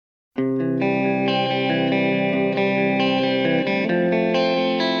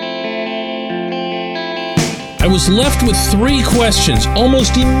was left with 3 questions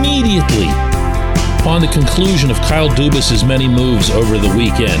almost immediately upon the conclusion of Kyle Dubas's many moves over the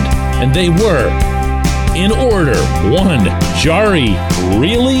weekend. And they were, in order: 1, Jari,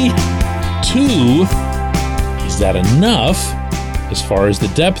 really? 2, is that enough as far as the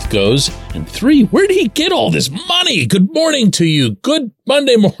depth goes? And 3, where did he get all this money? Good morning to you. Good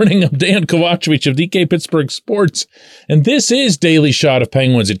Monday morning. I'm Dan Kovacevic of DK Pittsburgh Sports, and this is Daily Shot of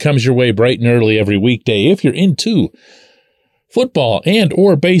Penguins. It comes your way bright and early every weekday. If you're into football and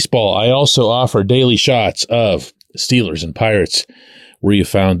or baseball, I also offer daily shots of Steelers and Pirates. Where you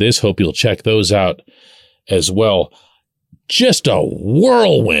found this, hope you'll check those out as well. Just a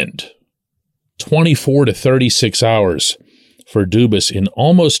whirlwind 24 to 36 hours for Dubas in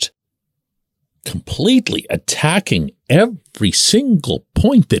almost completely attacking every single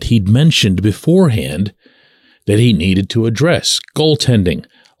point that he'd mentioned beforehand that he needed to address. Goaltending,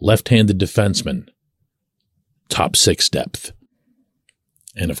 left-handed defenseman, top 6 depth.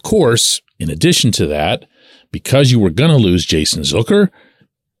 And of course, in addition to that, because you were going to lose Jason Zucker,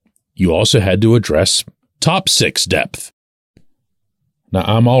 you also had to address top 6 depth. Now,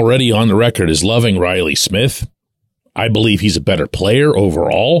 I'm already on the record as loving Riley Smith. I believe he's a better player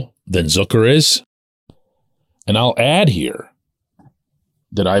overall than Zucker is. And I'll add here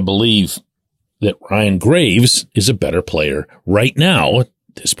that I believe that Ryan Graves is a better player right now, at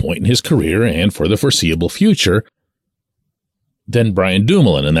this point in his career and for the foreseeable future, than Brian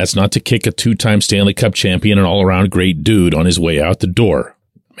Dumoulin. And that's not to kick a 2-time Stanley Cup champion and all-around great dude on his way out the door.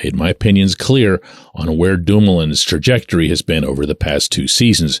 Made my opinions clear on where Dumoulin's trajectory has been over the past 2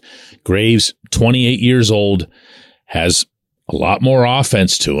 seasons. Graves, 28 years old, has a lot more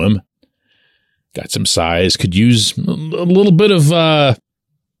offense to him. Got some size, could use a little bit of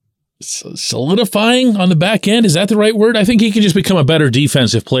solidifying on the back end. Is that the right word? I think he can just become a better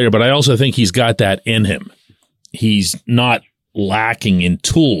defensive player, but I also think he's got that in him. He's not lacking in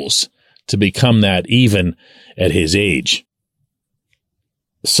tools to become that even at his age.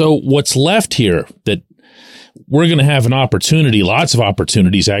 So what's left here that we're going to have an opportunity, lots of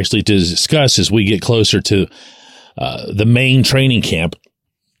opportunities actually, to discuss as we get closer to the main training camp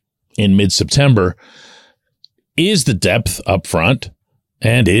in mid-September, is the depth up front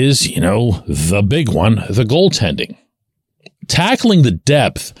and is, the big one, the goaltending. Tackling the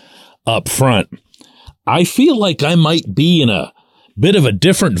depth up front, I feel like I might be in a bit of a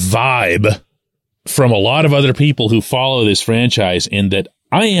different vibe from a lot of other people who follow this franchise, in that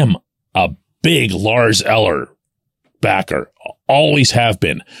I am a big Lars Eller backer. Always have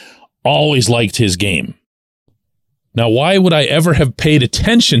been. Always liked his game. Now, why would I ever have paid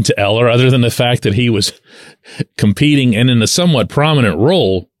attention to Eller other than the fact that he was competing and in a somewhat prominent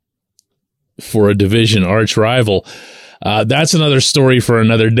role for a division arch rival? That's another story for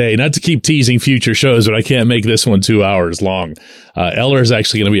another day. Not to keep teasing future shows, but I can't make this one 2 hours long. Eller is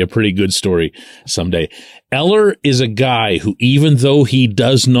actually going to be a pretty good story someday. Eller is a guy who, even though he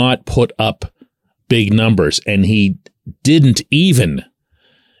does not put up big numbers, and he didn't even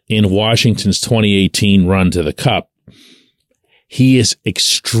in Washington's 2018 run to the Cup, he is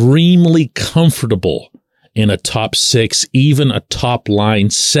extremely comfortable in a top 6, even a top line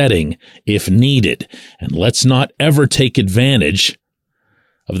setting if needed. And let's not ever take advantage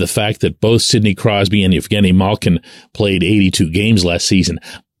of the fact that both Sidney Crosby and Evgeny Malkin played 82 games last season.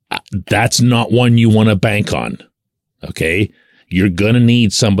 That's not one you want to bank on. Okay? You're going to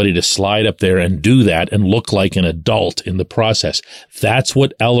need somebody to slide up there and do that and look like an adult in the process. That's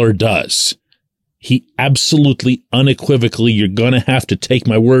what Eller does. He absolutely, unequivocally, you're going to have to take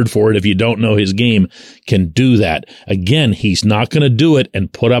my word for it if you don't know his game, can do that. Again, he's not going to do it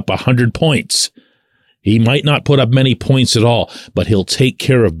and put up 100 points. He might not put up many points at all, but he'll take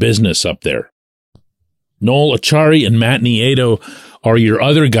care of business up there. Noel Acciari and Matt Nieto are your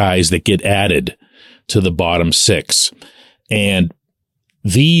other guys that get added to the bottom 6. And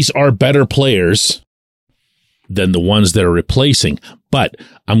these are better players than the ones that are replacing. But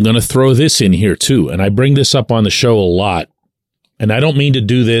I'm going to throw this in here too, and I bring this up on the show a lot. And I don't mean to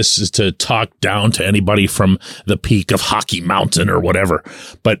do this to talk down to anybody from the peak of Hockey Mountain or whatever.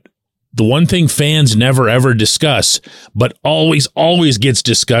 But the one thing fans never ever discuss, but always gets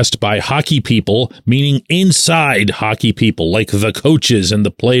discussed by hockey people, meaning inside hockey people, like the coaches and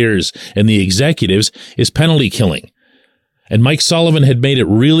the players and the executives, is penalty killing. And Mike Sullivan had made it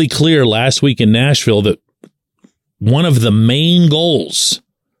really clear last week in Nashville that one of the main goals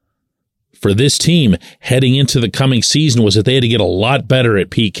for this team heading into the coming season was that they had to get a lot better at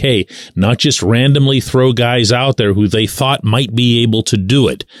PK, not just randomly throw guys out there who they thought might be able to do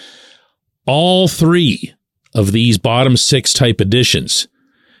it. All 3 of these bottom 6 type additions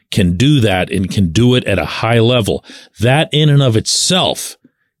can do that and can do it at a high level, that in and of itself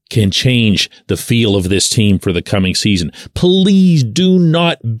can change the feel of this team for the coming season. Please do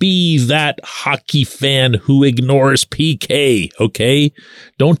not be that hockey fan who ignores PK, okay?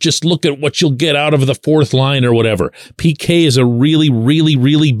 Don't just look at what you'll get out of the fourth line or whatever. PK is a really, really,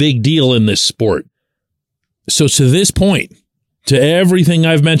 really big deal in this sport. So to this point, to everything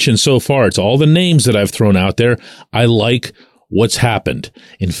I've mentioned so far, to all the names that I've thrown out there, I like what's happened.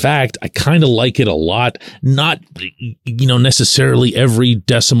 In fact, I kind of like it a lot. Not, necessarily every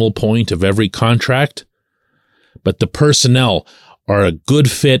decimal point of every contract, but the personnel are a good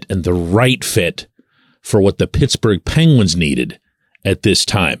fit and the right fit for what the Pittsburgh Penguins needed at this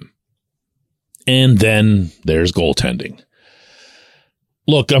time. And then there's goaltending.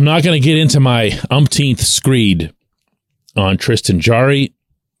 Look, I'm not going to get into my umpteenth screed on Tristan Jarry,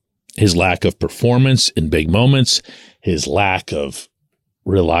 his lack of performance in big moments, his lack of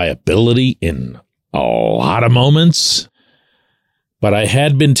reliability in a lot of moments. But I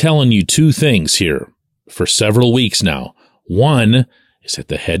had been telling you two things here for several weeks now. One is that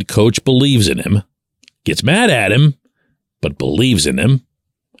the head coach believes in him, gets mad at him, but believes in him.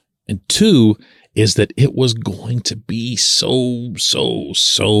 And two is that it was going to be so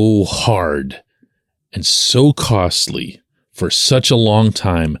hard and so costly for such a long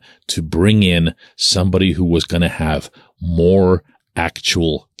time to bring in somebody who was going to have more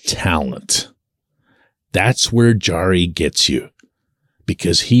actual talent. That's where Jarry gets you,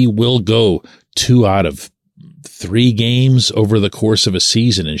 because he will go 2 out of 3 games over the course of a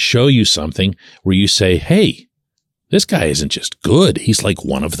season and show you something where you say, hey, this guy isn't just good. He's like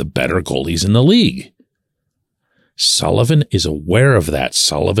one of the better goalies in the league. Sullivan is aware of that.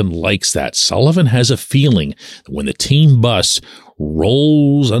 Sullivan likes that. Sullivan has a feeling that when the team bus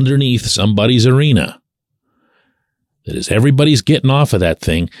rolls underneath somebody's arena, that as everybody's getting off of that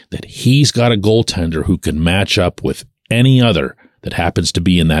thing, that he's got a goaltender who can match up with any other that happens to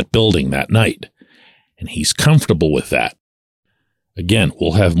be in that building that night. And he's comfortable with that. Again,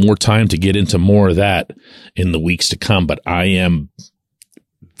 we'll have more time to get into more of that in the weeks to come, but I am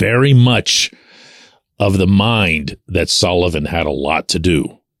very much of the mind that Sullivan had a lot to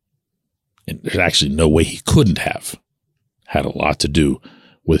do. And there's actually no way he couldn't have had a lot to do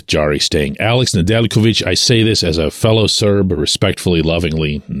with Jarry staying. Alex Nedeljkovic, I say this as a fellow Serb, respectfully,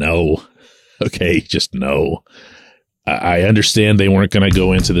 lovingly, no. Okay, just no. I understand they weren't going to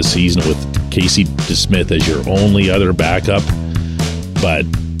go into the season with Casey DeSmith as your only other backup, but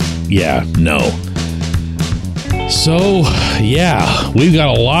yeah, no. So, yeah, we've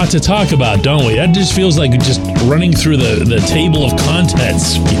got a lot to talk about, don't we? That just feels like just running through the table of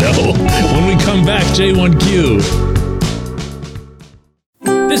contents, when we come back, J1Q.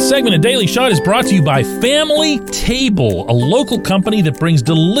 This segment of Daily Shot is brought to you by Family Table, a local company that brings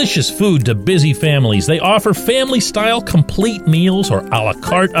delicious food to busy families. They offer family-style complete meals or a la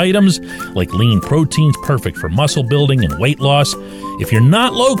carte items like lean proteins perfect for muscle building and weight loss. If you're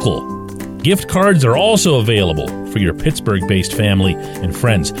not local, gift cards are also available for your Pittsburgh-based family and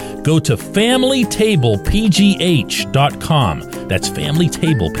friends. Go to FamilyTablePGH.com. That's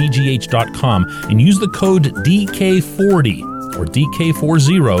FamilyTablePGH.com and use the code DK40 or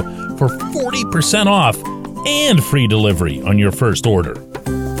DK40 for 40% off and free delivery on your first order.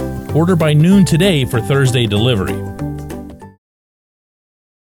 Order by noon today for Thursday delivery.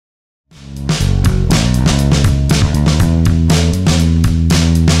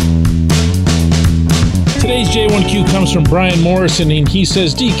 Today's J1Q comes from Brian Morrison, and he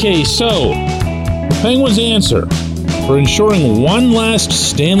says, DK, so the Penguins' answer for ensuring one last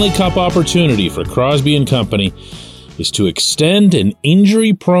Stanley Cup opportunity for Crosby and company is to extend an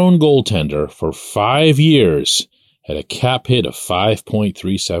injury-prone goaltender for 5 years at a cap hit of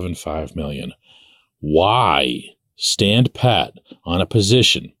 $5.375 million. Why stand pat on a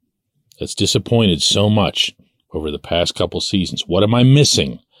position that's disappointed so much over the past couple seasons? What am I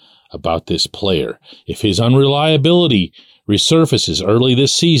missing about this player? If his unreliability resurfaces early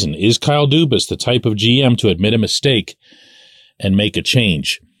this season, is Kyle Dubas the type of GM to admit a mistake and make a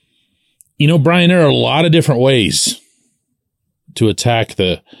change? Brian, there are a lot of different ways to attack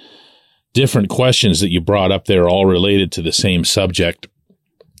the different questions that you brought up there, all related to the same subject.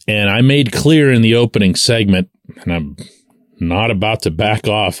 And I made clear in the opening segment, and I'm not about to back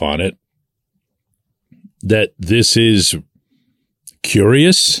off on it, that this is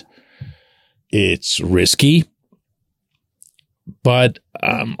curious, it's risky, but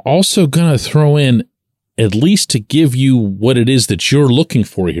I'm also going to throw in, at least to give you what it is that you're looking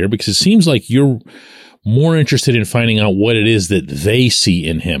for here, because it seems like you're more interested in finding out what it is that they see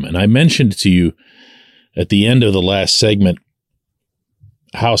in him. And I mentioned to you at the end of the last segment,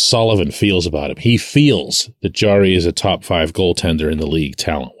 how Sullivan feels about him. He feels that Jarry is a top 5 goaltender in the league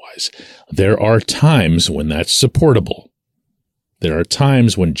talent-wise. There are times when that's supportable. There are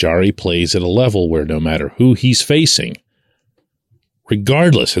times when Jarry plays at a level where no matter who he's facing,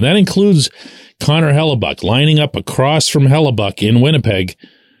 regardless, and that includes Connor Hellebuck lining up across from Hellebuck in Winnipeg,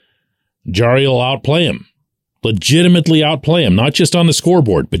 Jarry will outplay him, legitimately outplay him, not just on the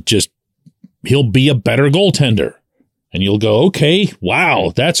scoreboard, but just he'll be a better goaltender. And you'll go, okay,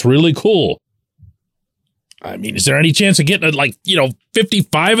 wow, that's really cool. I mean, is there any chance of getting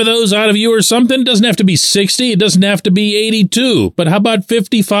 55 of those out of you or something? It doesn't have to be 60. It doesn't have to be 82. But how about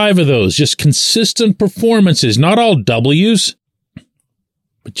 55 of those? Just consistent performances, not all W's,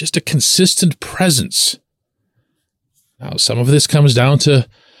 but just a consistent presence. Now, some of this comes down to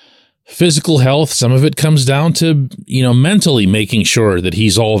physical health. Some of it comes down to, mentally making sure that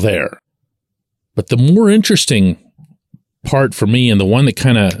he's all there. But the more interesting part for me, and the one that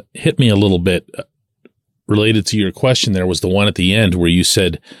kind of hit me a little bit related to your question there, was the one at the end where you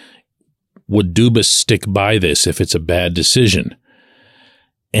said, would Dubas stick by this if it's a bad decision?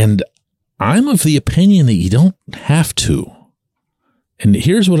 And I'm of the opinion that you don't have to. And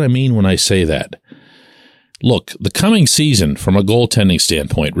here's what I mean when I say that. Look, the coming season, from a goaltending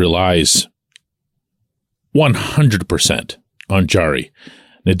standpoint, relies 100% on Jarry.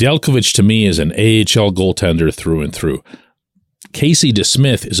 Nedeljkovic, to me, is an AHL goaltender through and through. Casey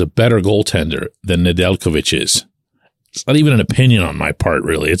DeSmith is a better goaltender than Nedeljkovic is. It's not even an opinion on my part,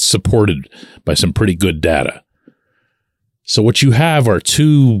 really. It's supported by some pretty good data. So what you have are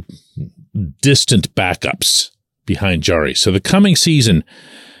two distant backups behind Jarry. So the coming season,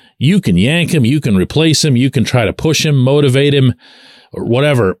 you can yank him, you can replace him, you can try to push him, motivate him, or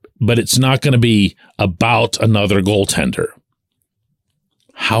whatever, but it's not going to be about another goaltender.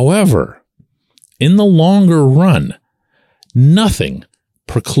 However, in the longer run, nothing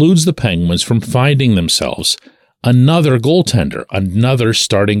precludes the Penguins from finding themselves another goaltender, another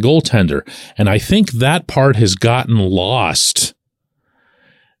starting goaltender. And I think that part has gotten lost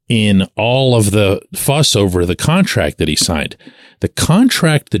in all of the fuss over the contract that he signed. The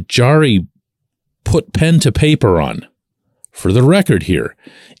contract that Jarry put pen to paper on, for the record here,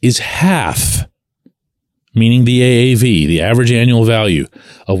 is half, meaning the AAV, the average annual value,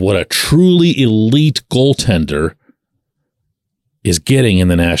 of what a truly elite goaltender is getting in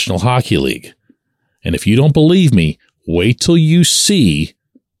the National Hockey League. And if you don't believe me, wait till you see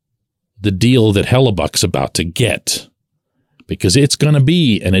the deal that Hellebuck's about to get. Because it's going to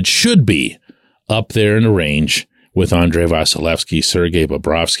be, and it should be, up there in the range with Andrei Vasilevsky, Sergei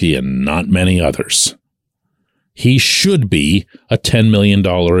Bobrovsky, and not many others. He should be a $10 million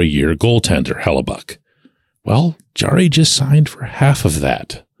a year goaltender, Hellebuck. Well, Jarry just signed for half of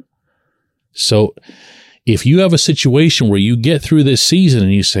that. So if you have a situation where you get through this season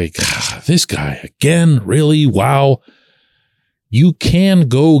and you say, God, this guy again, really? Wow. You can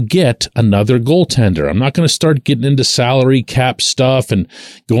go get another goaltender. I'm not going to start getting into salary cap stuff and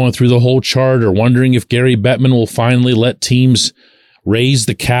going through the whole chart or wondering if Gary Bettman will finally let teams raise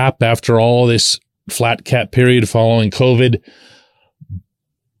the cap after all this flat cap period following COVID.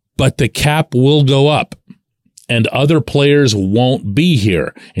 But the cap will go up. And other players won't be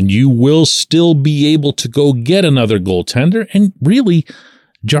here. And you will still be able to go get another goaltender. And really,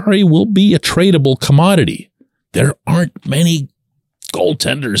 Jarry will be a tradable commodity. There aren't many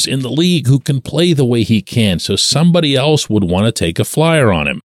goaltenders in the league who can play the way he can. So somebody else would want to take a flyer on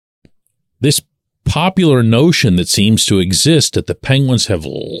him. This popular notion that seems to exist that the Penguins have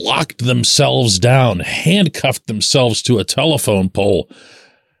locked themselves down, handcuffed themselves to a telephone pole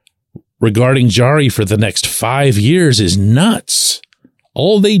regarding Jarry for the next 5 years is nuts.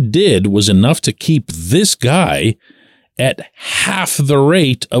 All they did was enough to keep this guy at half the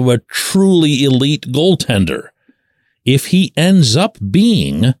rate of a truly elite goaltender. If he ends up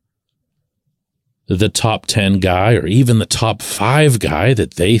being the top 10 guy or even the top 5 guy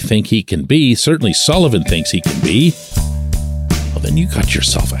that they think he can be, certainly Sullivan thinks he can be, well, then you got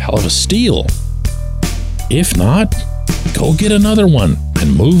yourself a hell of a steal. If not, go get another one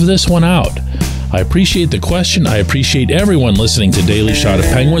and move this one out. I appreciate the question. I appreciate everyone listening to Daily Shot of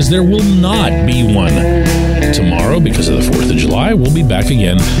Penguins. There will not be one tomorrow because of the 4th of July. We'll be back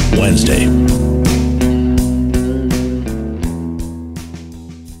again Wednesday.